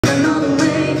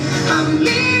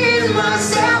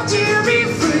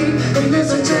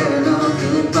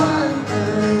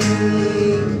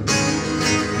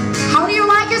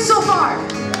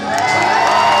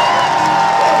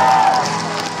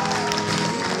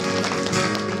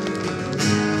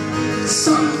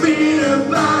something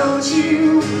about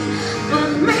you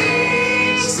that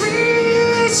makes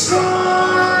me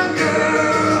stronger.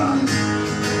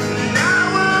 Now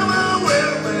I'm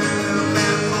aware when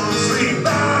falls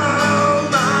rebound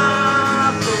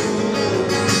my floor.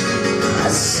 I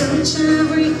search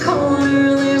every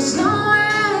corner, there's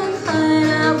nowhere to hide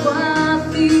out what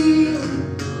I feel.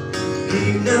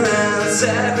 Ignorance,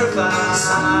 sacrifice.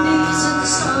 Some days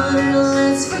it's harder,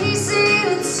 let's face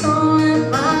it, it's all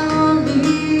about me.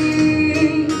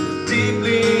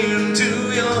 Deeply into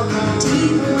your heart,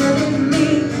 deep within me,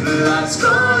 life's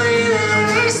calling and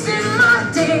wasting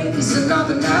my days.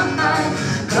 Another night,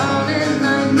 calling,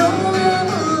 I know there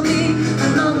will be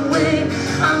another way.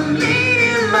 I'm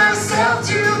leading myself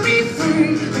to be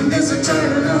free, and there's a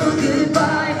turn of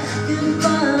goodbye,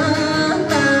 goodbye.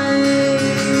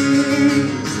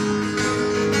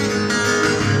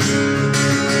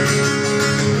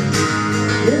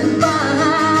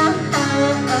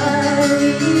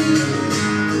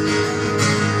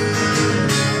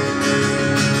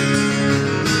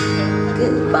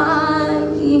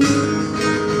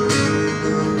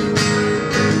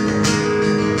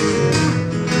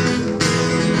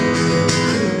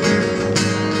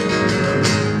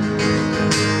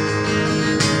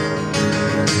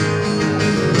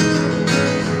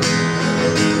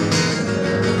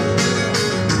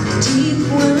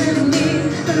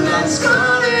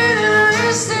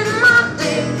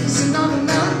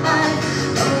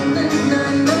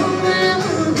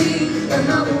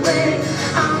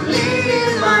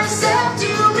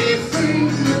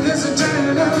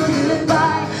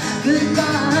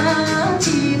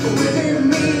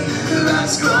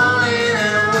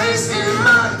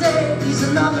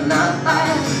 Another night,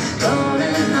 gone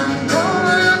and I know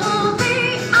there will be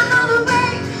another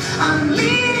way. I'm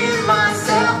leading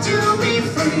myself to be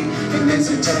free, and it's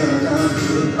a turn of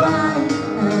goodbye.